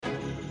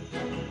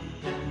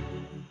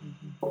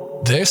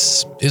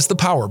This is The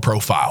Power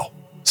Profile,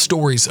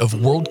 stories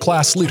of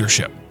world-class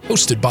leadership,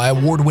 hosted by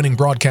award-winning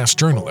broadcast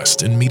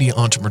journalist and media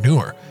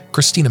entrepreneur,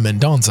 Christina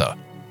Mendonza.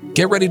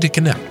 Get ready to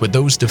connect with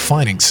those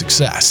defining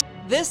success.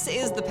 This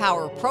is The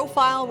Power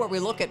Profile, where we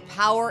look at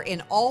power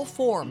in all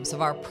forms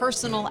of our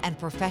personal and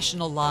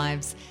professional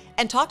lives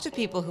and talk to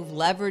people who've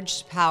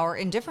leveraged power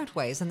in different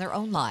ways in their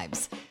own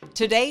lives.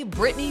 Today,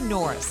 Brittany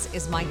Norris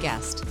is my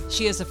guest.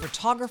 She is a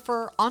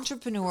photographer,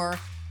 entrepreneur,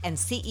 and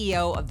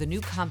CEO of the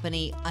new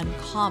company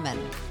Uncommon,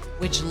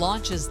 which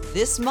launches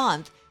this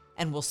month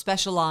and will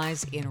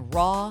specialize in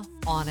raw,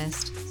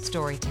 honest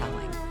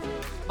storytelling.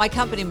 My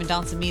company,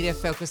 Mendonza Media,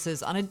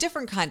 focuses on a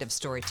different kind of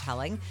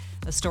storytelling,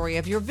 a story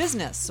of your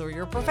business or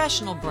your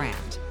professional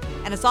brand.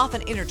 And it's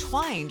often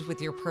intertwined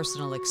with your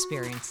personal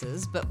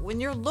experiences. But when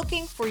you're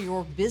looking for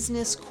your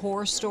business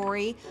core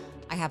story,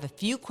 I have a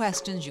few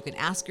questions you can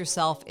ask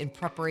yourself in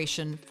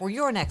preparation for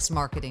your next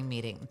marketing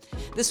meeting.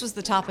 This was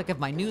the topic of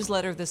my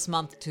newsletter this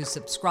month to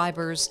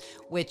subscribers,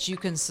 which you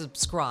can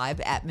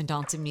subscribe at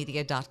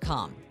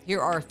mendonzamedia.com.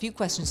 Here are a few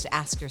questions to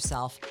ask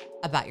yourself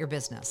about your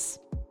business.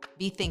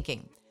 Be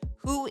thinking.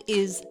 Who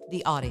is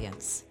the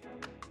audience?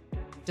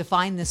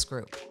 Define this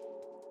group.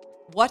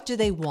 What do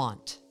they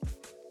want?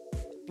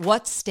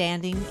 What's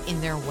standing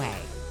in their way?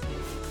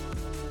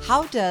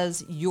 How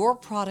does your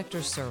product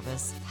or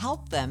service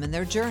help them in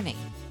their journey?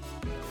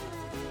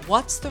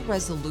 What's the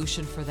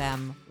resolution for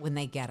them when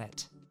they get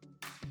it?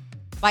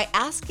 By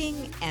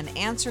asking and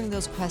answering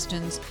those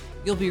questions,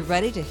 you'll be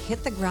ready to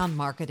hit the ground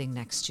marketing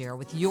next year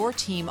with your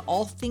team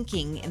all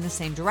thinking in the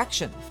same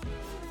direction.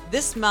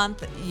 This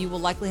month, you will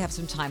likely have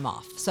some time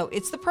off, so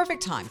it's the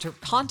perfect time to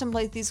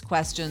contemplate these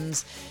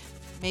questions.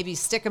 Maybe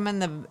stick them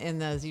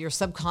in your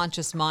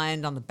subconscious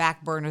mind on the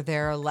back burner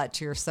there.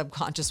 Let your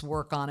subconscious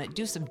work on it.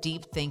 Do some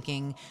deep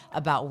thinking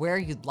about where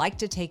you'd like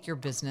to take your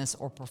business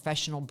or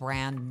professional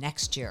brand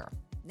next year.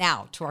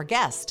 Now, to our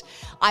guest.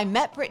 I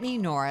met Brittany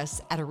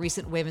Norris at a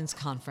recent women's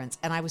conference,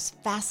 and I was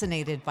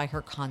fascinated by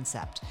her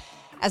concept.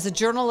 As a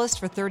journalist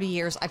for 30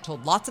 years, I've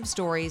told lots of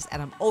stories,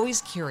 and I'm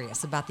always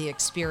curious about the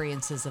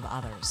experiences of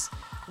others.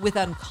 With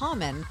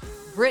Uncommon,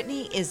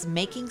 Brittany is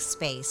making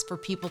space for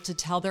people to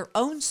tell their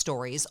own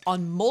stories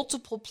on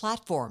multiple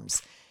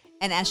platforms.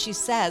 And as she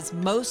says,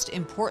 most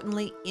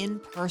importantly, in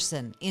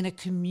person, in a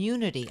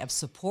community of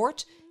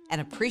support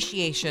and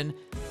appreciation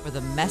for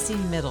the messy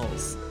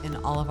middles in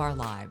all of our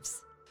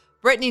lives.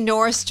 Brittany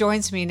Norris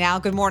joins me now.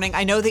 Good morning.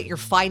 I know that you're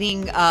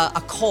fighting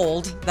a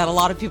cold that a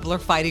lot of people are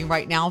fighting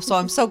right now, so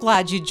I'm so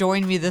glad you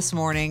joined me this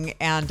morning,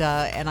 and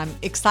I'm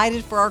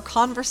excited for our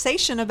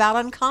conversation about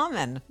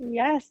Uncommon.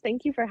 Yes,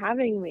 thank you for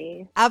having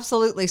me.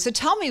 Absolutely. So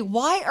tell me,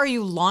 why are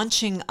you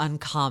launching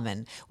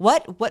Uncommon?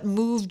 What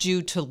moved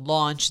you to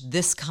launch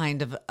this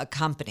kind of a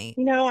company?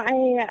 You know,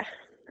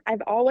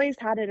 I've always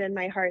had it in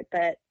my heart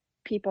that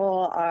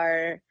people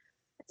are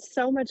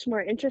so much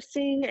more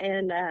interesting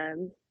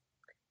and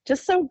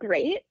just so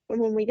great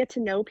when we get to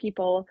know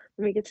people,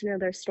 when we get to know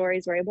their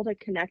stories, we're able to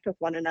connect with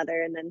one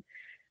another. And then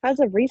as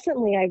of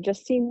recently, I've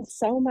just seen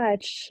so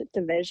much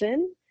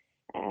division,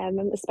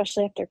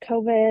 especially after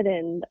COVID.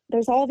 And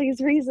there's all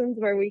these reasons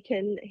where we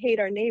can hate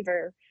our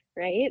neighbor,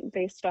 right?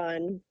 Based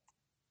on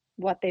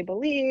what they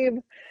believe,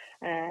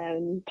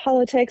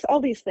 politics, all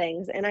these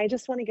things. And I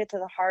just want to get to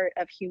the heart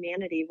of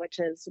humanity, which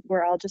is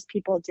we're all just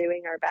people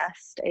doing our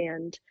best,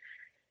 and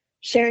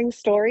sharing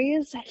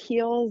stories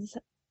heals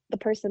the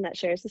person that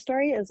shares the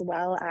story as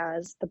well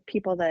as the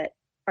people that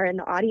are in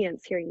the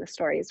audience hearing the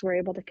stories. We're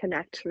able to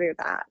connect through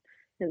that.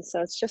 And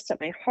so it's just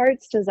my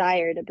heart's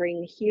desire to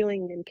bring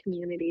healing and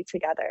community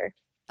together.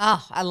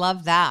 Oh, I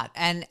love that.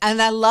 And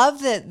I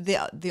love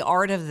the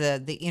art of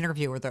the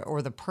interview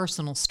or the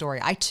personal story.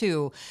 I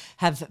too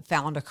have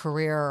found a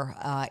career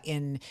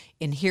in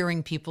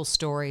hearing people's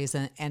stories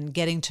and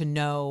getting to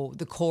know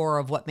the core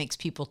of what makes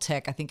people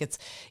tick. I think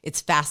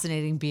it's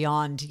fascinating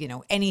beyond,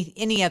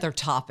 any other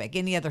topic,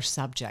 any other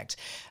subject.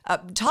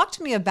 Talk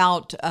to me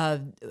about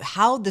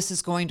how this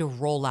is going to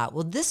roll out.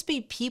 Will this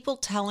be people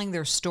telling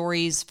their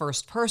stories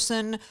first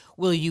person?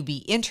 Will you be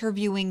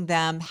interviewing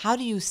them? How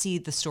do you see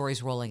the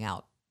stories rolling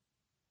out?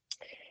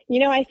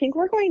 I think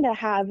we're going to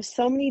have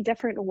so many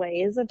different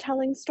ways of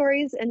telling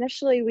stories.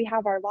 Initially, we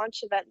have our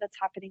launch event that's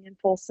happening in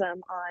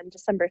Folsom on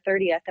December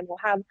 30th, and we'll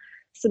have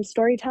some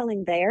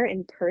storytelling there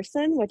in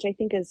person, which I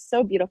think is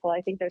so beautiful. I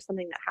think there's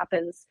something that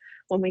happens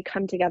when we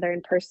come together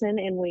in person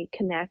and we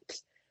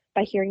connect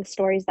by hearing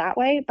stories that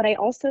way. But I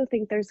also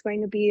think there's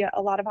going to be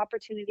a lot of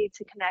opportunity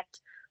to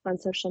connect on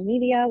social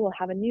media. We'll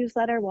have a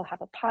newsletter, we'll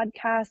have a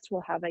podcast,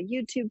 we'll have a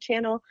YouTube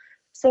channel.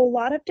 So a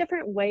lot of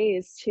different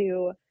ways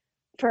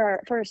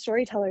for our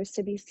storytellers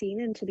to be seen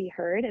and to be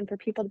heard, and for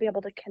people to be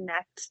able to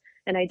connect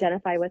and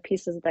identify with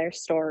pieces of their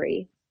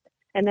story.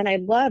 And then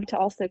I'd love to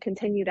also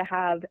continue to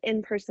have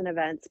in-person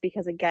events,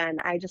 because again,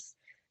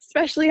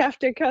 especially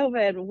after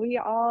COVID, we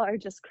all are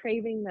just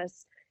craving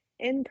this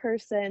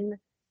in-person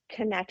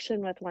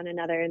connection with one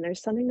another. And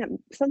there's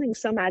something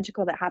so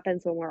magical that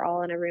happens when we're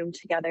all in a room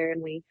together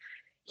and we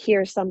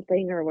hear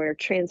something or we're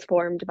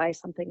transformed by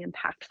something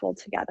impactful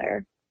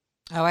together.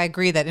 Oh, I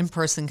agree that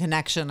in-person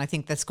connection, I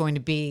think that's going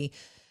to be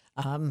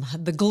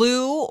the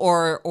glue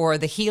or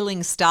the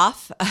healing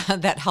stuff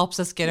that helps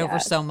us get over Yeah.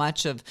 so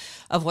much of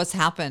what's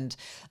happened.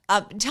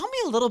 Tell me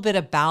a little bit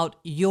about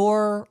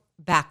your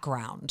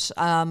background.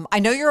 I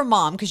know you're a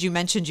mom because you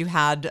mentioned you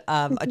had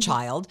a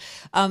child,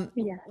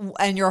 Yeah.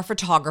 and you're a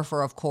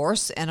photographer, of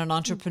course, and an Mhm.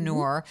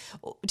 entrepreneur.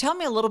 Tell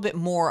me a little bit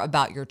more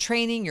about your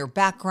training, your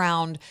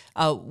background.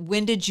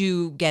 When did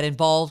you get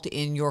involved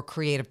in your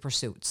creative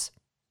pursuits?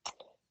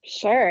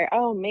 Sure.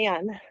 Oh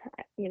man.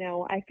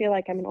 I feel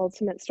like I'm an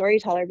ultimate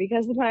storyteller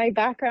because my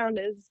background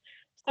is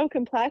so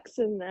complex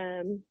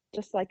and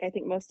just like I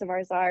think most of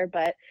ours are.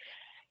 But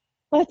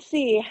let's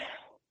see.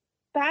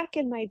 Back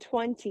in my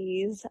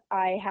 20s,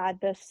 I had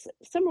this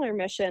similar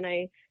mission.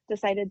 I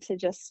decided to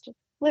just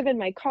live in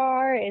my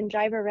car and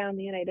drive around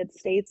the United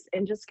States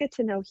and just get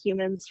to know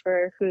humans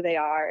for who they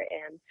are.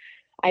 And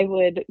I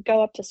would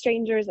go up to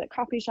strangers at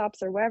coffee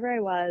shops or wherever I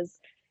was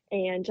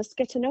and just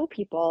get to know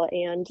people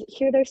and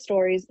hear their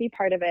stories, be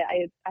part of it.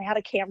 I had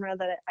a camera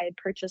that I had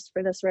purchased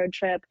for this road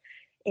trip,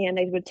 and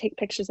I would take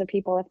pictures of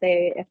people if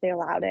they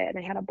allowed it. And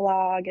I had a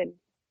blog, and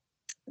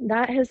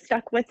that has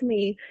stuck with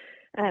me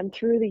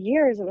through the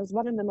years. It was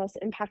one of the most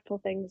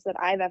impactful things that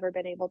I've ever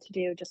been able to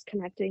do, just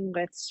connecting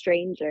with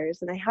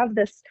strangers. And I have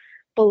this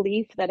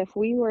belief that if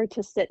we were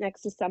to sit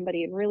next to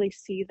somebody and really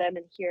see them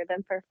and hear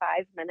them for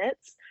 5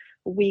 minutes,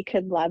 we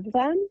could love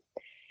them.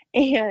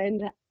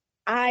 And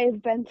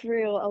I've been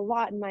through a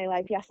lot in my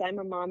life. Yes, I'm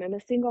a mom. I'm a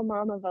single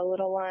mom of a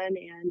little one,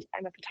 and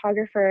I'm a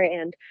photographer.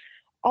 And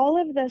all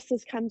of this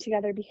has come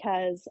together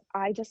because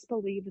I just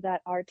believe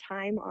that our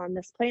time on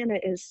this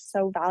planet is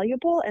so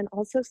valuable and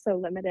also so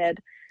limited.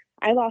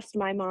 I lost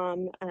my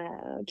mom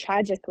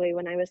tragically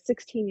when I was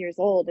 16 years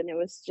old, and it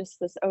was just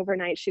this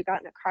overnight. She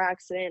got in a car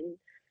accident, and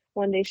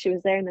one day she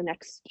was there, and the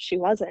next she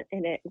wasn't.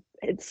 And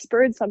it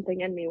spurred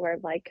something in me where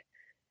like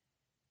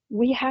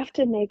we have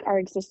to make our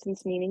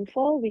existence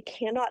meaningful. We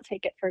cannot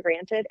take it for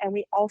granted, and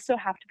we also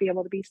have to be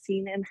able to be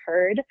seen and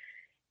heard,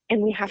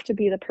 and we have to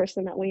be the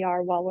person that we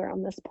are while we're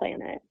on this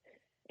planet.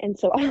 And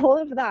so all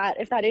of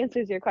that, if that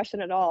answers your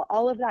question at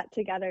all of that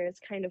together has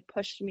kind of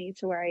pushed me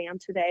to where I am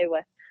today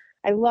with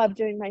I love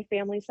doing my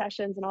family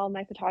sessions and all of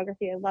my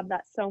photography. I love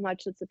that so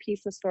much. It's a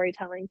piece of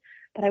storytelling,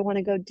 but I want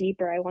to go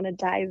deeper. I want to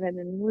dive in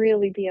and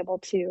really be able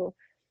to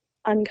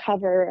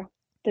uncover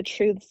the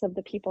truths of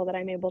the people that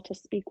I'm able to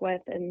speak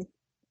with and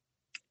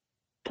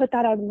put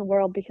that out in the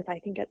world because I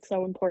think it's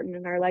so important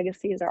and our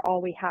legacies are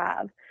all we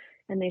have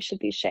and they should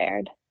be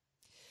shared.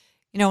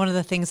 You know, one of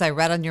the things I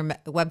read on your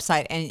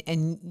website,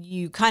 and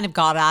you kind of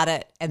got at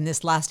it in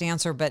this last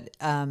answer, but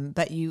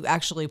you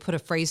actually put a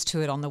phrase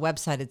to it on the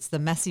website. It's the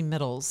messy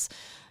middles.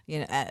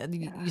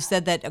 You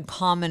said that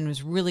Uncommon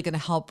was really going to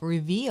help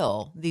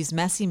reveal these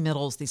messy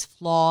middles, these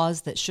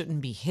flaws that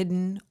shouldn't be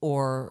hidden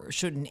or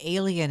shouldn't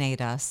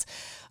alienate us.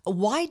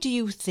 Why do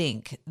you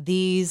think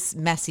these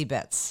messy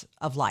bits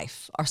of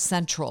life are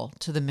central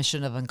to the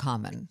mission of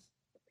Uncommon?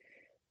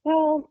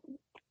 Well,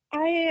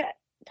 I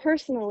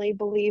personally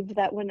believe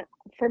that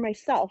for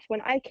myself,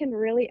 when I can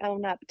really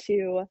own up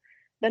to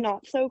the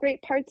not so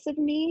great parts of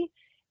me,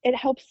 it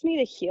helps me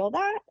to heal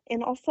that.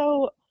 And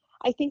also,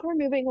 I think we're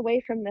moving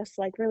away from this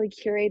like really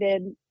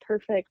curated,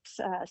 perfect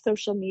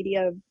social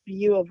media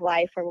view of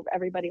life where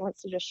everybody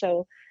wants to just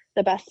show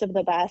the best of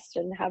the best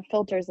and have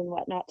filters and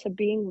whatnot to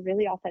being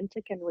really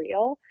authentic and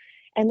real.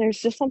 And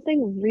there's just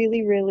something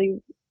really,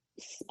 really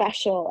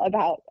special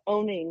about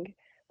owning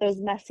those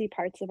messy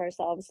parts of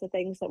ourselves, the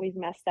things that we've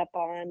messed up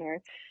on,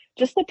 or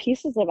just the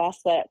pieces of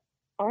us that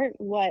aren't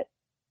what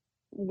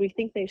we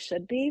think they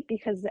should be,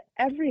 because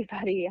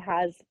everybody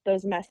has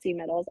those messy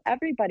middles.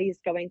 Everybody's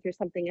going through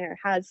something or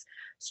has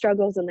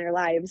struggles in their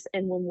lives.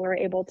 And when we're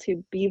able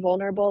to be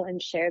vulnerable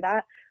and share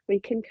that, we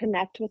can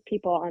connect with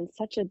people on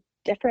such a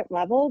different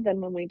level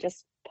than when we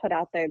just put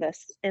out there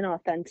this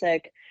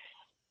inauthentic,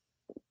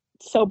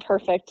 so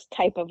perfect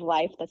type of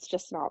life that's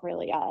just not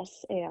really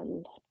us.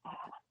 And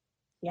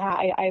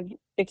yeah, I've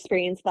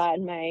experienced that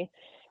in my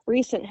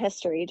recent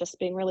history, just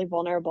being really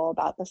vulnerable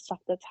about the stuff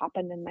that's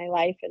happened in my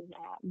life and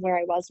where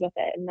I was with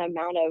it. And the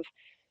amount of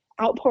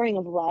outpouring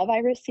of love I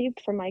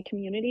received from my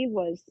community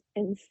was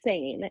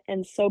insane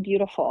and so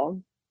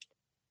beautiful.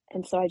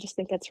 And so I just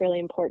think it's really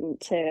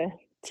important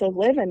to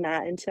live in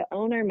that and to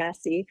own our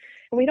messy.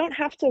 And we don't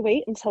have to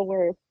wait until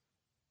we're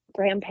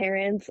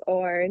grandparents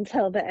or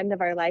until the end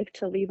of our life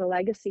to leave a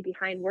legacy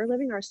behind. We're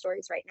living our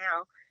stories right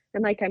now.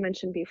 And like I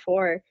mentioned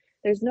before,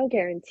 there's no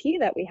guarantee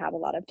that we have a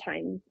lot of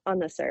time on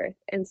this earth.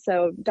 And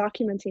so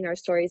documenting our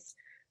stories,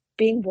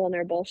 being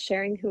vulnerable,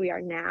 sharing who we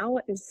are now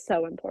is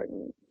so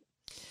important.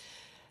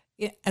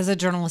 Yeah, as a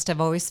journalist, I've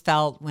always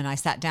felt when I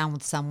sat down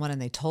with someone and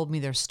they told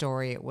me their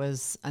story, it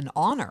was an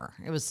honor.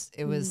 It was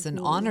an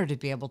Mhm. honor to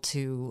be able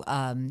to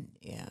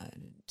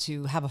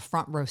have a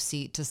front row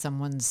seat to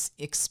someone's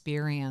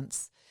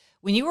experience.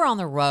 When you were on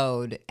the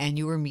road and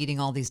you were meeting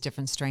all these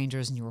different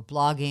strangers and you were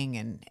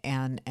blogging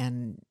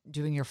and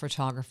doing your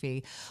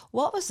photography,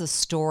 what was the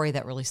story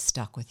that really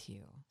stuck with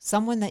you?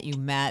 Someone that you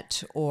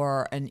met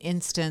or an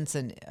instance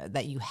and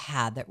that you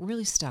had that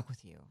really stuck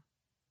with you?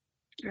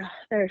 Ugh,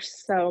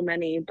 there's so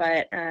many,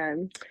 but there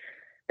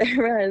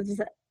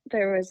was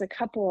there was a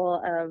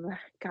couple of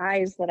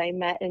guys that I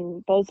met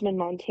in Bozeman,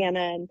 Montana,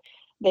 and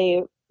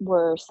they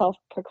were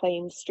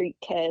self-proclaimed street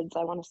kids.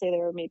 I want to say they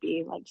were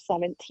maybe like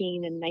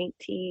 17 and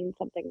 19,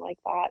 something like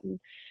that. And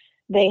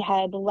they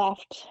had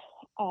left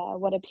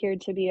what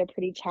appeared to be a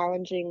pretty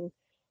challenging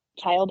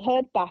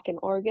childhood back in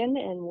Oregon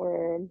and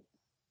were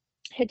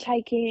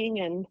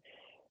hitchhiking and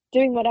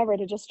doing whatever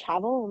to just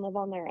travel and live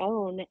on their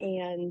own.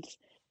 And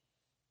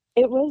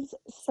it was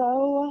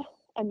so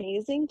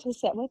amazing to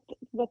sit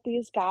with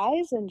these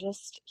guys and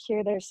just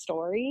hear their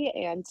story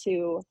and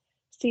to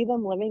see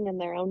them living in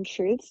their own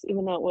truths,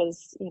 even though it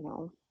was,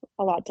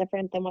 a lot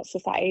different than what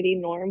society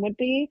norm would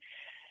be.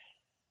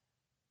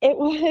 It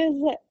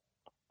was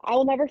I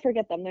will never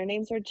forget them. Their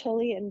names are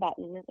Chili and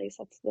Button, at least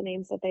that's the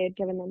names that they had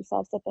given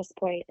themselves at this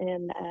point,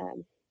 and,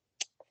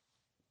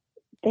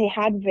 they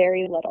had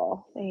very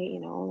little. A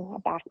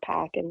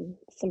backpack and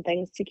some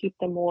things to keep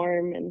them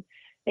warm, and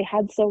they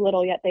had so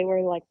little, yet they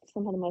were, like,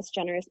 some of the most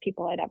generous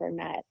people I'd ever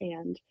met,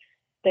 and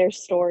their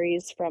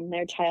stories from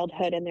their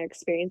childhood and their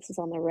experiences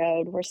on the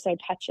road were so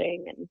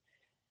touching, and,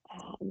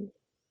 um,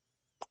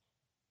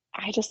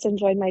 I just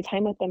enjoyed my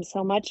time with them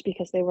so much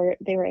because they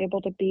were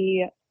able to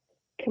be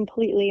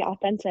completely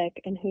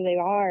authentic in who they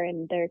are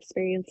and their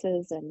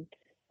experiences and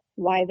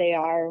why they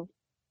are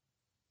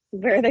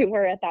where they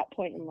were at that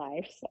point in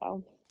life,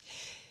 so.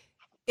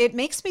 It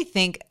makes me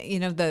think,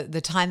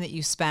 the time that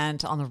you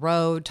spent on the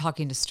road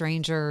talking to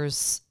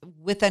strangers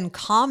with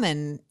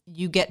Uncommon,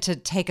 you get to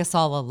take us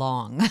all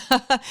along.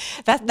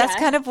 That's Yes.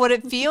 kind of what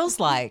it feels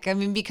like. I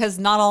mean, because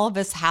not all of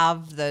us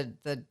have the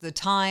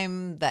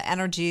time, the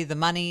energy, the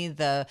money,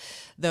 the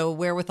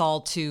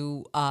wherewithal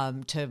to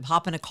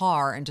hop in a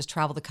car and just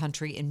travel the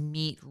country and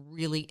meet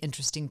really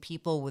interesting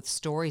people with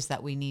stories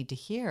that we need to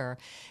hear.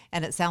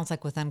 And it sounds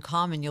like with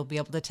Uncommon, you'll be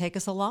able to take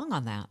us along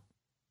on that.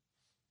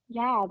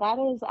 Yeah, that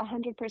is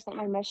 100%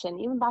 my mission.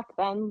 Even back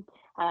then,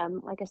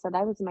 like I said,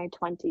 I was in my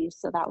 20s,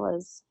 so that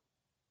was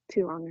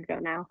too long ago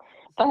now.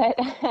 But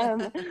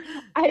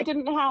I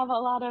didn't have a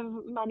lot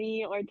of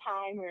money or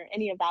time or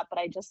any of that, but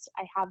I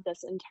have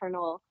this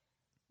internal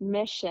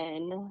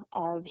mission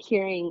of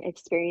hearing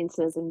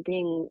experiences and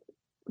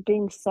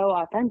being so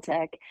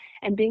authentic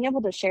and being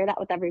able to share that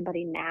with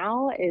everybody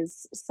now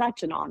is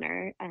such an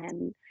honor.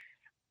 And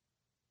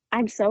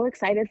I'm so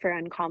excited for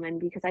Uncommon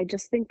because I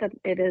just think that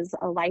it is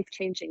a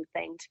life-changing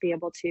thing to be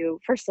able to,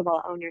 first of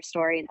all, own your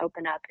story and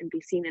open up and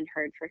be seen and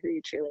heard for who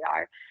you truly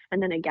are.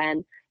 And then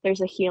again, there's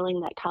a healing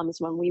that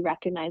comes when we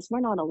recognize we're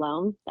not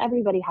alone.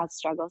 Everybody has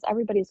struggles,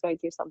 everybody's going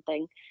through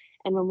something.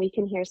 And when we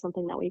can hear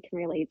something that we can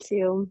relate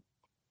to,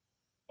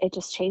 it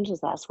just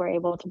changes us. We're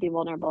able to be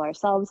vulnerable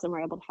ourselves and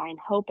we're able to find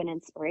hope and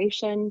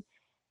inspiration.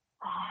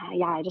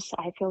 Yeah,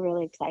 I feel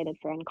really excited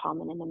for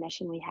Uncommon and the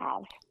mission we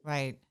have.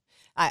 Right.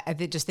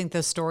 Just think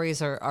those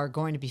stories are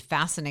going to be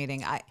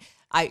fascinating.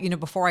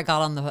 Before I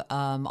got on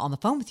the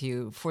phone with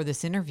you for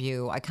this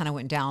interview, I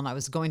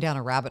was going down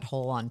a rabbit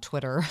hole on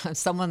Twitter.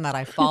 Someone that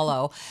I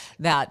follow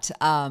that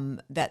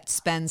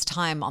spends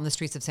time on the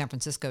streets of San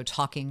Francisco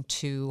talking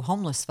to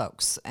homeless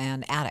folks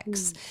and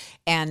addicts,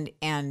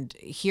 and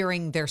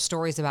hearing their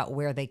stories about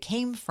where they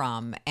came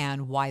from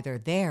and why they're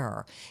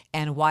there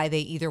and why they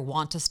either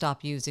want to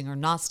stop using or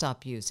not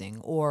stop using,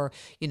 or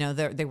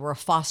they were a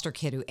foster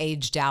kid who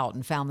aged out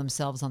and found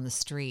themselves on the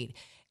street.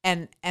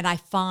 And I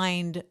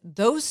find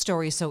those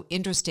stories so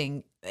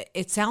interesting.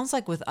 It sounds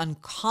like with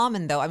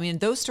Uncommon, though, I mean,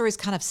 those stories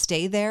kind of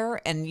stay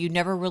there and you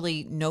never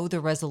really know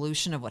the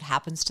resolution of what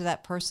happens to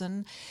that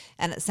person.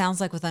 And it sounds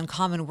like with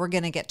Uncommon, we're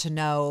going to get to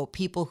know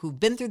people who've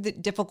been through the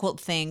difficult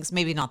things,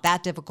 maybe not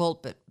that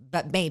difficult,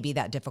 but maybe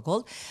that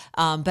difficult,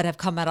 but have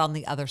come out on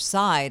the other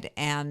side.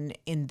 And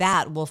in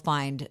that, we'll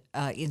find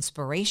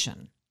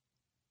inspiration.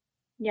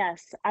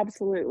 Yes,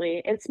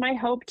 absolutely. It's my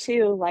hope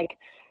too, like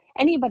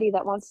anybody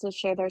that wants to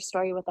share their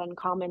story with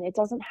Uncommon, it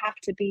doesn't have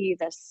to be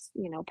this,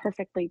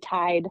 perfectly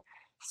tied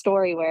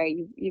story where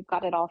you've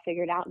got it all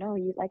figured out. No,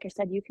 like I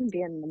said, you can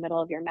be in the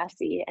middle of your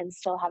messy and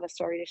still have a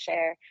story to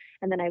share.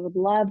 And then I would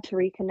love to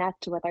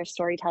reconnect with our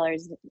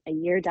storytellers a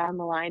year down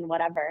the line,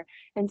 whatever,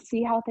 and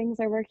see how things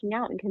are working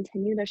out and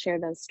continue to share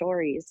those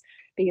stories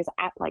because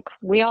like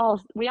we all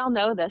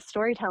know this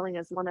storytelling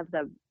is one of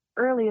the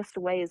earliest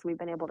ways we've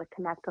been able to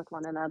connect with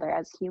one another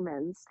as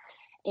humans.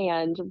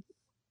 And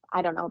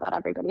I don't know about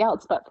everybody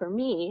else, but for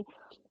me,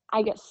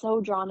 I get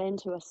so drawn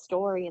into a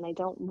story and I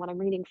don't when I'm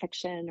reading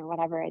fiction or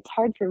whatever, it's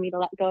hard for me to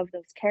let go of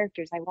those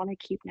characters. I want to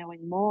keep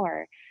knowing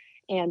more.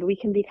 And we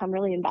can become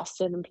really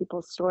invested in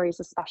people's stories,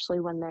 especially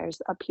when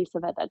there's a piece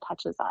of it that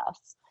touches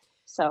us.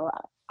 So,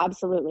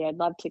 absolutely, I'd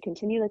love to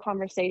continue the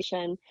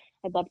conversation.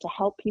 I'd love to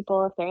help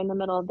people if they're in the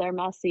middle of their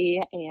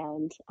messy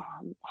and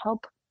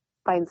help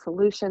find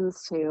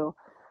solutions to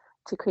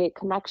create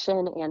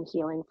connection and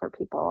healing for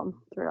people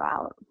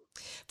throughout.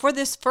 For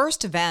this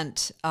first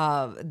event,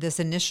 this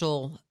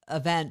initial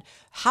event,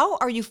 how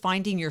are you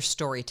finding your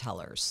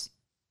storytellers?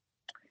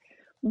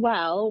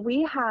 Well,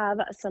 we have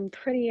some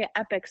pretty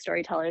epic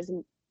storytellers,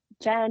 and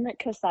Jen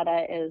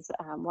Casetta is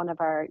one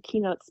of our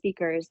keynote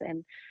speakers,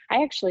 and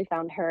I actually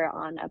found her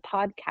on a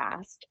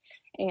podcast.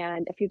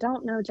 And if you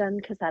don't know Jen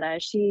Casetta,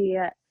 she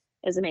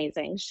is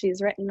amazing.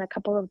 She's written a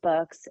couple of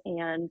books,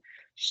 and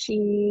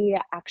she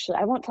actually,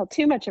 I won't tell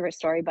too much of her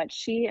story, but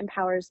she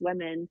empowers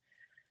women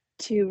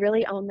to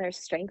really own their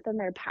strength and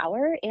their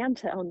power and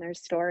to own their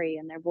story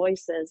and their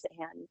voices.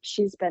 And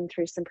she's been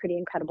through some pretty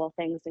incredible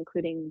things,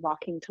 including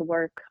walking to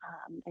work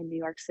in New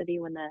York City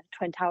when the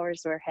Twin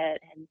Towers were hit.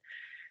 And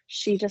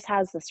she just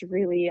has this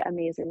really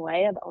amazing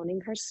way of owning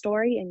her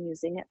story and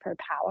using it for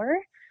power.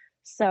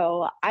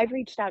 So I've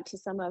reached out to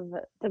some of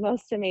the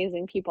most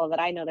amazing people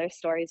that I know their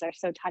stories are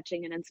so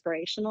touching and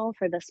inspirational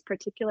for this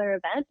particular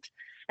event.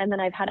 And then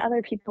I've had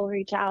other people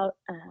reach out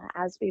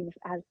as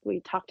we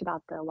talked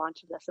about the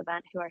launch of this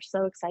event, who are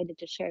so excited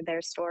to share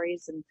their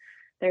stories and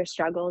their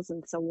struggles.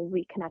 And so we'll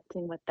be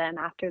connecting with them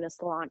after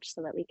this launch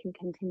so that we can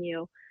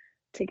continue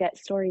to get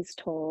stories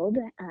told.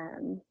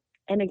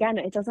 And again,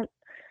 it doesn't,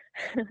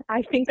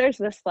 I think there's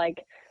this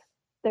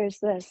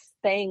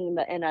thing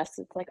that in us,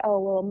 it's like, oh,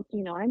 well,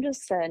 I'm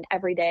just an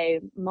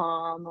everyday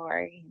mom,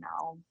 or,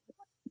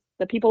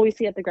 the people we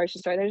see at the grocery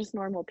store, they're just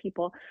normal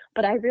people.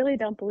 But I really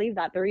don't believe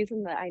that. The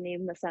reason that I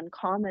named this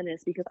Uncommon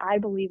is because I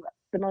believe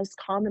the most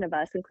common of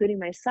us, including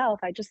myself,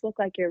 I just look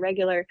like your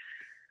regular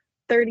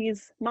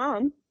 30s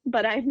mom,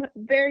 but I'm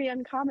very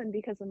uncommon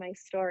because of my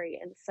story.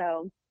 And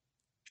so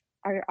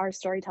our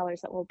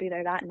storytellers that will be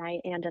there that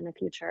night and in the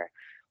future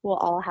will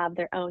all have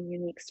their own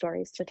unique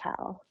stories to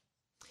tell.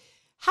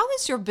 How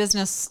is your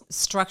business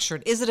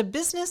structured? Is it a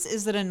business?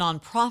 Is it a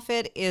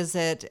nonprofit? Is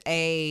it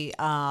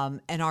an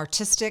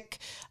artistic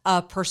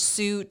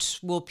pursuit?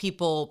 Will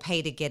people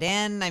pay to get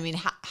in? I mean,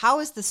 how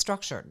is this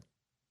structured?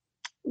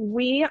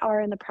 We are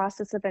in the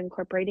process of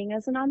incorporating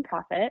as a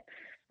nonprofit.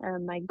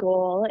 My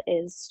goal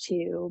is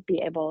to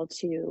be able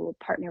to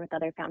partner with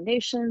other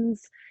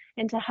foundations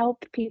and to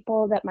help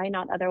people that might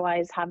not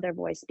otherwise have their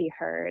voice be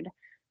heard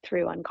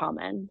through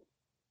Uncommon.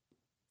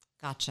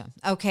 Gotcha.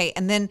 Okay,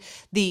 and then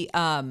the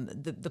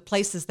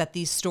places that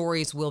these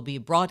stories will be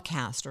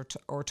broadcast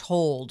or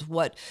told.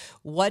 What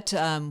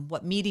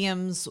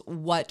mediums?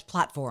 What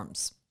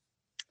platforms?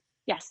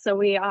 Yes, so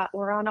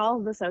we're on all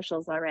of the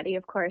socials already.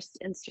 Of course,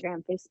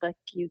 Instagram, Facebook,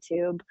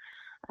 YouTube,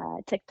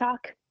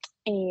 TikTok,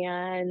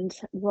 and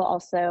we'll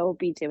also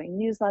be doing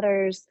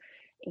newsletters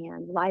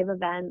and live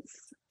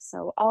events.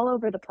 So all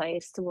over the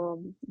place,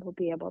 we'll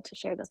be able to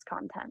share this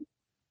content.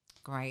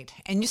 Great.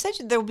 And you said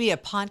there will be a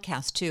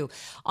podcast too.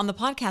 On the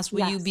podcast,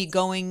 will you be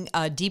going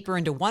deeper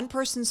into one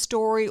person's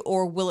story,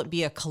 or will it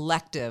be a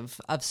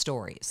collective of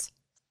stories?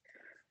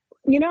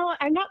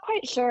 I'm not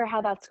quite sure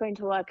how that's going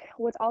to look.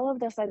 With all of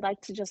this, I'd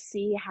like to just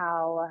see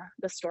how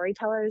the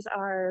storytellers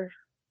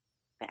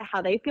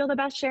how they feel the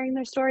best sharing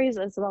their stories,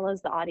 as well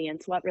as the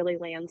audience, what really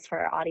lands for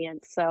our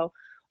audience. So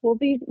we'll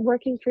be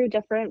working through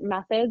different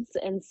methods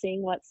and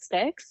seeing what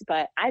sticks,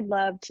 but I'd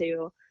love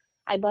to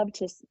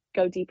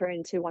go deeper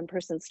into one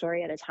person's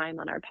story at a time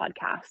on our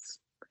podcast.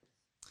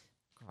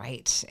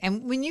 Right.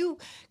 And when you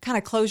kind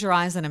of close your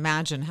eyes and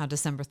imagine how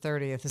December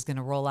 30th is going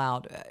to roll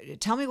out,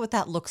 tell me what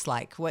that looks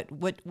like.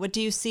 What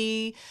do you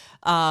see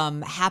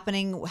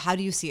happening? How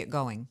do you see it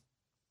going?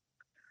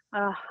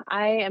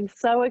 I am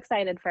so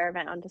excited for our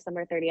event on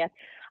December 30th.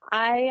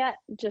 I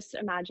just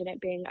imagine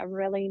it being a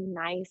really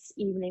nice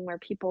evening where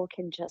people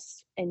can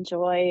just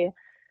enjoy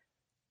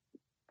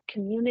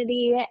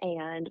community,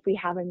 and we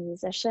have a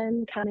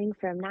musician coming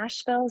from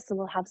Nashville, so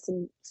we'll have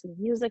some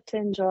music to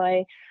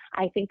enjoy.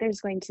 I think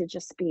there's going to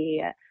just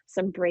be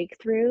some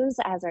breakthroughs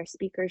as our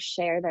speakers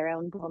share their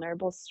own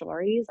vulnerable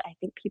stories. I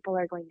think people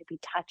are going to be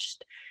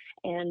touched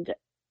and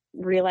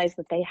realize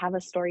that they have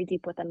a story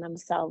deep within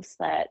themselves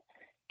that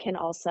can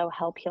also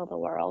help heal the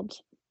world.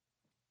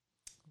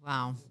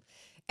 Wow.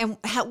 And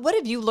what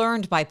have you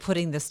learned by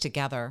putting this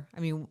together?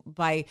 I mean,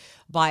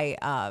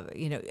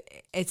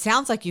 it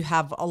sounds like you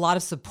have a lot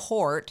of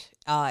support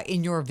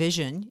in your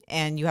vision,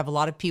 and you have a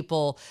lot of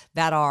people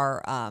that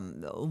are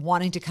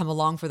wanting to come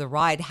along for the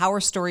ride. How are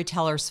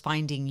storytellers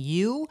finding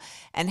you,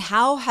 and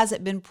how has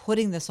it been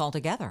putting this all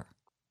together?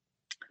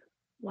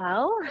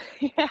 Well,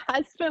 it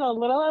has been a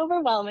little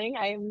overwhelming.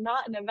 I am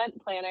not an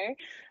event planner,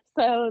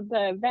 so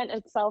the event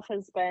itself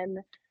has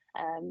been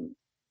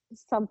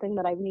something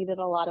that I've needed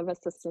a lot of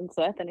assistance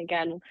with. And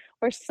again,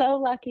 we're so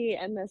lucky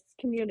in this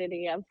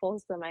community of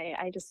Folsom.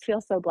 I just feel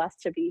so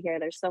blessed to be here.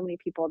 There's so many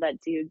people that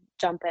do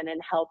jump in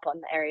and help on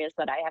the areas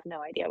that I have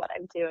no idea what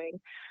I'm doing.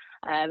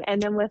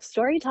 And then with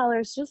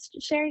storytellers, just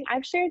sharing,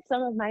 I've shared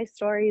some of my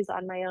stories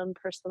on my own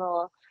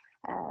personal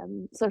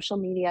social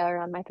media or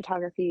on my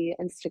photography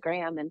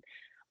Instagram, and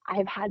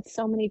I've had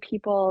so many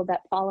people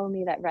that follow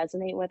me that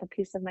resonate with a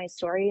piece of my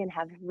story and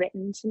have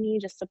written to me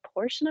just a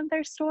portion of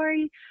their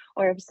story,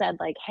 or have said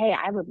like, hey,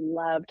 I would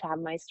love to have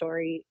my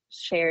story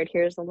shared.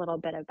 Here's a little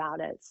bit about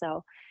it.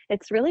 So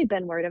it's really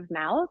been word of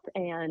mouth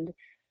and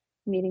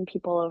meeting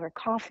people over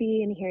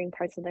coffee and hearing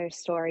parts of their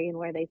story and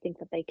where they think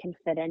that they can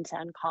fit into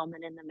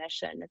Uncommon in the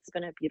mission. It's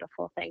been a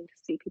beautiful thing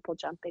to see people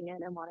jumping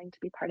in and wanting to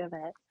be part of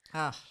it.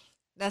 Ah,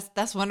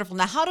 That's wonderful.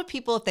 Now, how do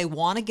people, if they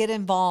want to get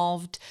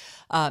involved,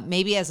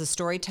 maybe as a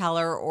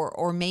storyteller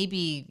or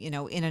maybe,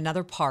 in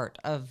another part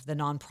of the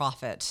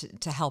nonprofit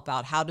to help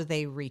out, how do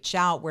they reach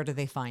out? Where do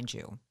they find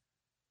you?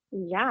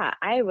 Yeah,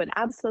 I would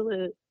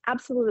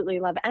absolutely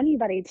love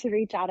anybody to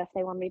reach out if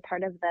they want to be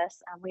part of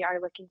this. We are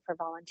looking for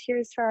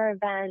volunteers for our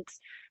event,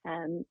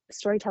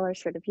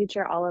 storytellers for the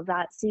future, all of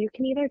that. So you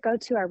can either go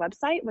to our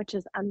website, which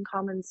is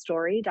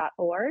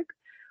uncommonstory.org,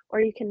 or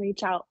you can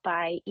reach out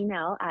by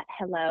email at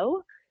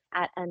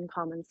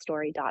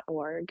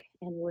hello@uncommonstory.org,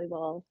 and we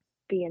will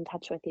be in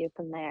touch with you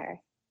from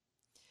there.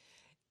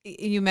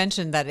 You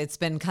mentioned that it's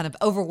been kind of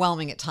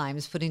overwhelming at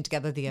times putting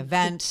together the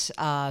event,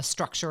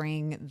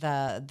 structuring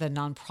the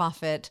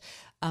nonprofit.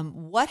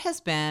 What has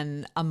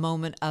been a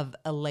moment of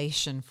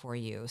elation for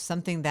you?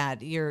 Something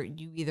that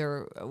you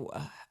either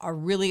are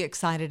really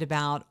excited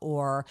about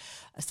or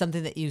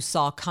something that you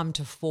saw come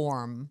to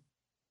form?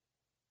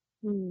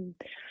 Hmm.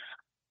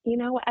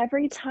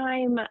 Every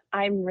time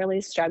I'm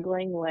really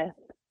struggling with,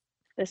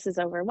 this is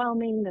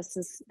overwhelming, this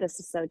is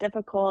so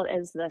difficult,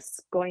 is this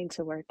going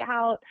to work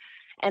out?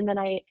 And then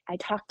I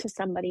talk to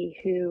somebody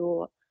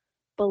who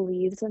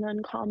believes in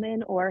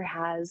Uncommon or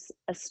has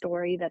a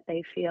story that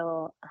they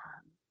feel,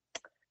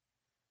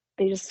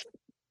 they just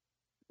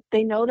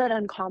they know that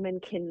Uncommon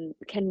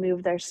can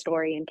move their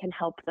story and can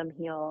help them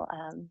heal.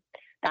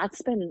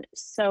 That's been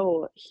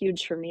so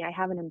huge for me. I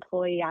have an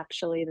employee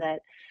actually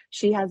that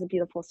she has a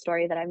beautiful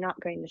story that I'm not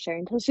going to share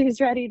until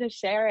she's ready to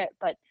share it,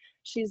 but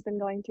she's been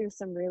going through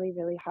some really,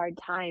 really hard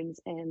times,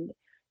 and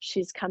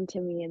she's come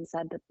to me and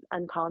said that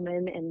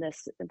Uncommon and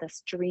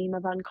this dream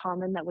of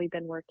Uncommon that we've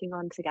been working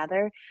on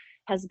together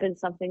has been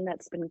something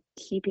that's been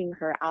keeping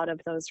her out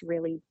of those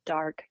really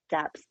dark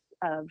depths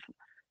of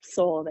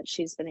soul that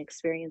she's been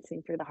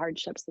experiencing through the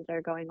hardships that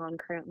are going on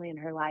currently in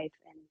her life.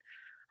 And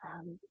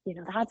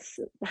that's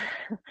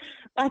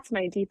that's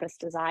my deepest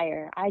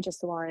desire. I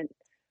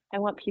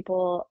want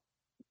people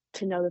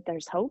to know that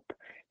there's hope,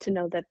 to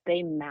know that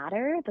they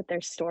matter, that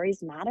their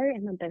stories matter,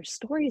 and that their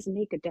stories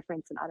make a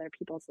difference in other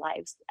people's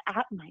lives.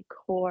 At my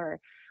core,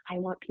 I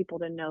want people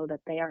to know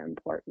that they are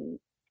important,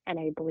 and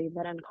I believe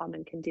that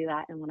Uncommon can do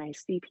that. And when I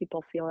see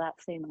people feel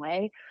that same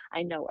way,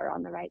 I know we're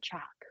on the right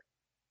track.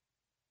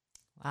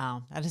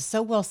 Wow, that is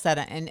so well said.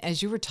 And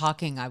as you were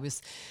talking, I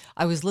was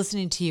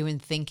listening to you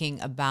and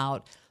thinking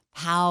about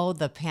how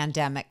the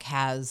pandemic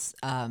has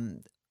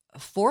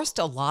forced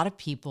a lot of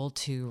people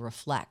to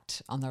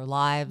reflect on their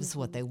lives,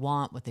 what Mhm. they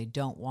want, what they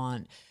don't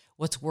want,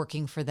 what's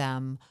working for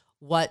them,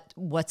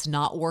 what's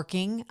not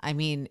working. I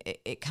mean,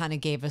 it kind of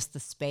gave us the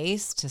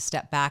space to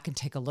step back and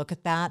take a look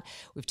at that.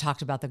 We've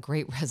talked about the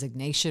great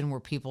resignation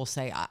where people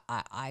say,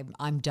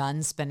 I'm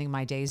done spending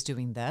my days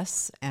doing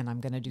this and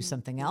I'm going to do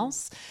something Mhm.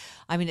 else.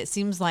 I mean, it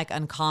seems like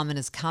Uncommon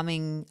is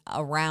coming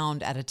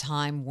around at a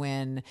time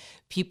when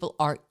people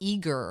are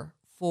eager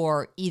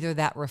for either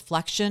that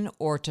reflection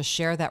or to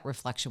share that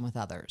reflection with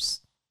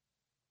others.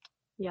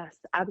 Yes,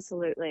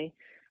 absolutely.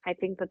 I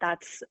think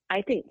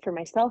for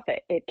myself,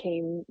 it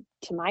came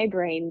to my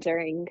brain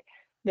during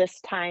this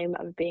time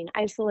of being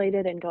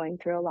isolated and going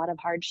through a lot of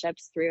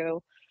hardships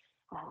through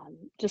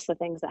just the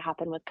things that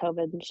happen with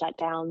COVID and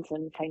shutdowns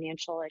and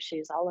financial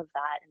issues, all of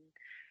that, and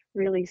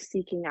really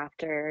seeking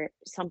after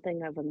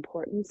something of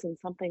importance and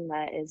something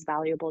that is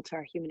valuable to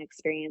our human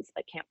experience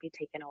that can't be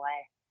taken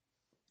away.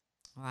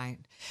 Right.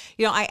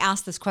 I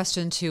asked this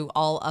question to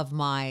all of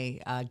my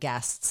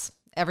guests,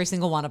 every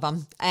single one of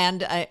them,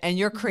 and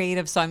you're Mhm.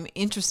 creative, so I'm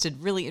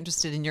really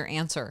interested in your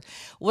answer.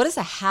 What is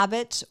a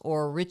habit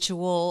or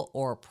ritual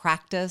or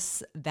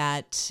practice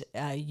that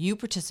you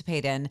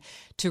participate in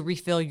to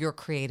refill your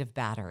creative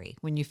battery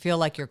when you feel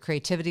like your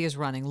creativity is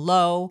running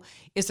low?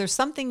 Is there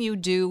something you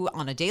do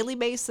on a daily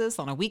basis,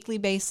 on a weekly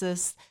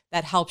basis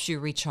that helps you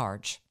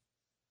recharge?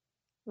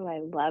 Oh, I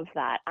love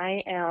that.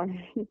 I am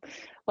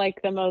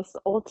like the most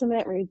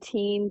ultimate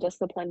routine,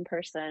 disciplined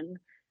person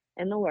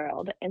in the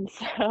world. And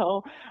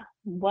so,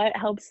 what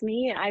helps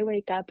me, I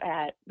wake up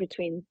at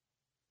between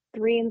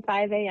 3 and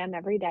 5 a.m.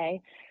 every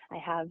day. I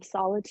have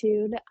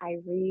solitude, I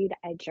read,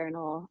 I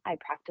journal, I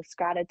practice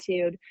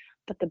gratitude.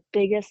 But the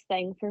biggest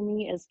thing for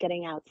me is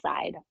getting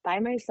outside by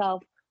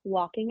myself,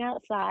 walking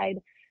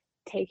outside,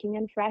 taking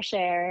in fresh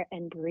air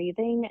and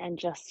breathing and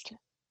just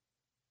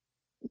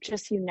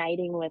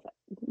uniting with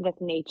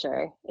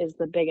nature is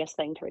the biggest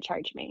thing to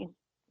recharge me.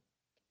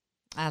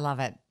 I love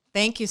it.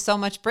 Thank you so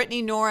much,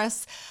 Brittany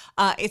Norris.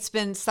 It's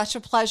been such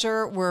a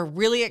pleasure. We're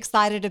really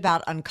excited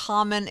about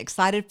Uncommon,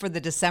 excited for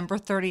the December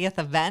 30th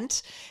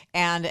event,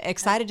 and Yes.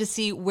 excited to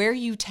see where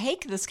you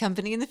take this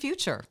company in the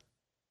future.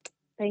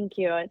 Thank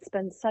you. It's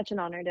been such an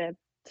honor to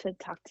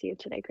talk to you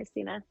today,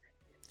 Christina.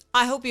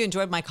 I hope you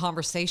enjoyed my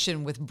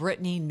conversation with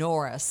Brittany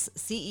Norris,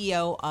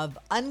 CEO of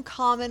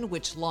Uncommon,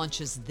 which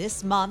launches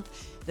this month.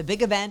 The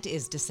big event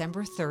is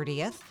December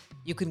 30th.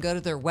 You can go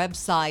to their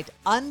website,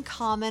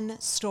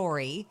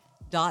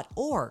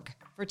 uncommonstory.org,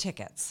 for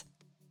tickets.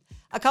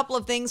 A couple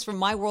of things from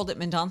my world at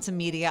Mendonça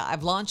Media.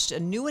 I've launched a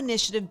new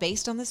initiative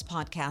based on this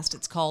podcast.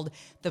 It's called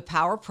The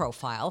Power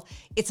Profile.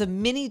 It's a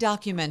mini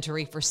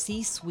documentary for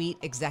C-suite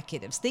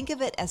executives. Think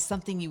of it as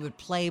something you would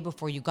play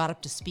before you got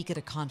up to speak at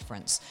a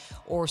conference,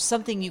 or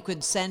something you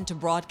could send to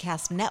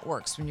broadcast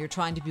networks when you're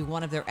trying to be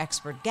one of their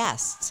expert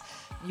guests.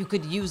 You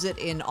could use it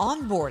in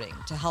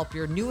onboarding to help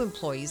your new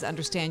employees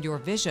understand your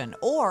vision,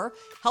 or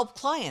help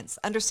clients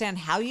understand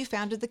how you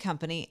founded the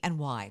company and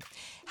why.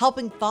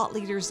 Helping thought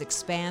leaders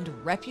expand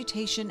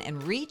reputation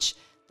and reach.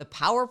 The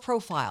Power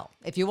Profile.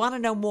 If you want to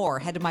know more,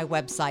 head to my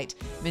website,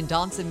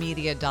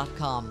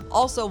 mendoncamedia.com.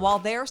 Also, while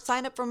there,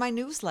 sign up for my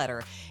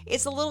newsletter.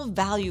 It's a little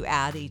value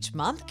add each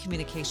month,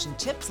 communication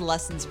tips,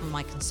 lessons from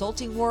my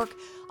consulting work.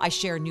 I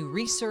share new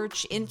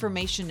research,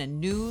 information,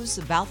 and news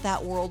about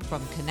that world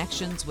from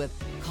connections with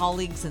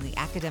colleagues in the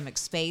academic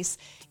space.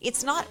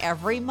 It's not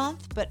every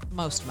month, but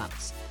most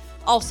months.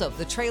 Also,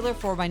 the trailer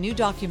for my new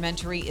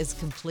documentary is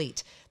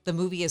complete. The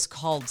movie is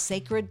called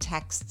Sacred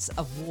Texts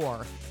of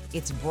War.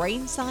 It's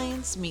brain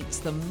science meets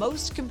the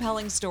most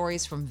compelling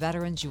stories from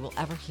veterans you will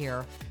ever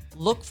hear.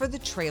 Look for the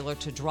trailer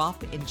to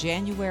drop in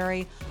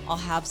January. I'll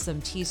have some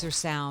teaser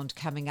sound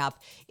coming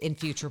up in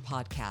future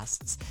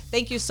podcasts.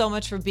 Thank you so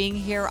much for being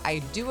here. I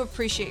do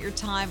appreciate your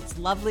time. It's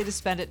lovely to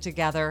spend it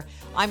together.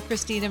 I'm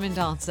Christina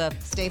Mendonça.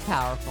 Stay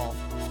powerful.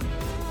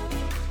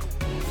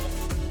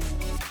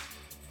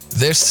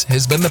 This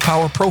has been The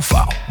Power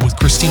Profile with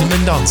Christina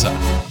Mendonça.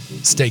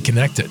 Stay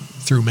connected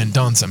through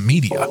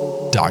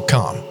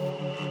mendoncamedia.com.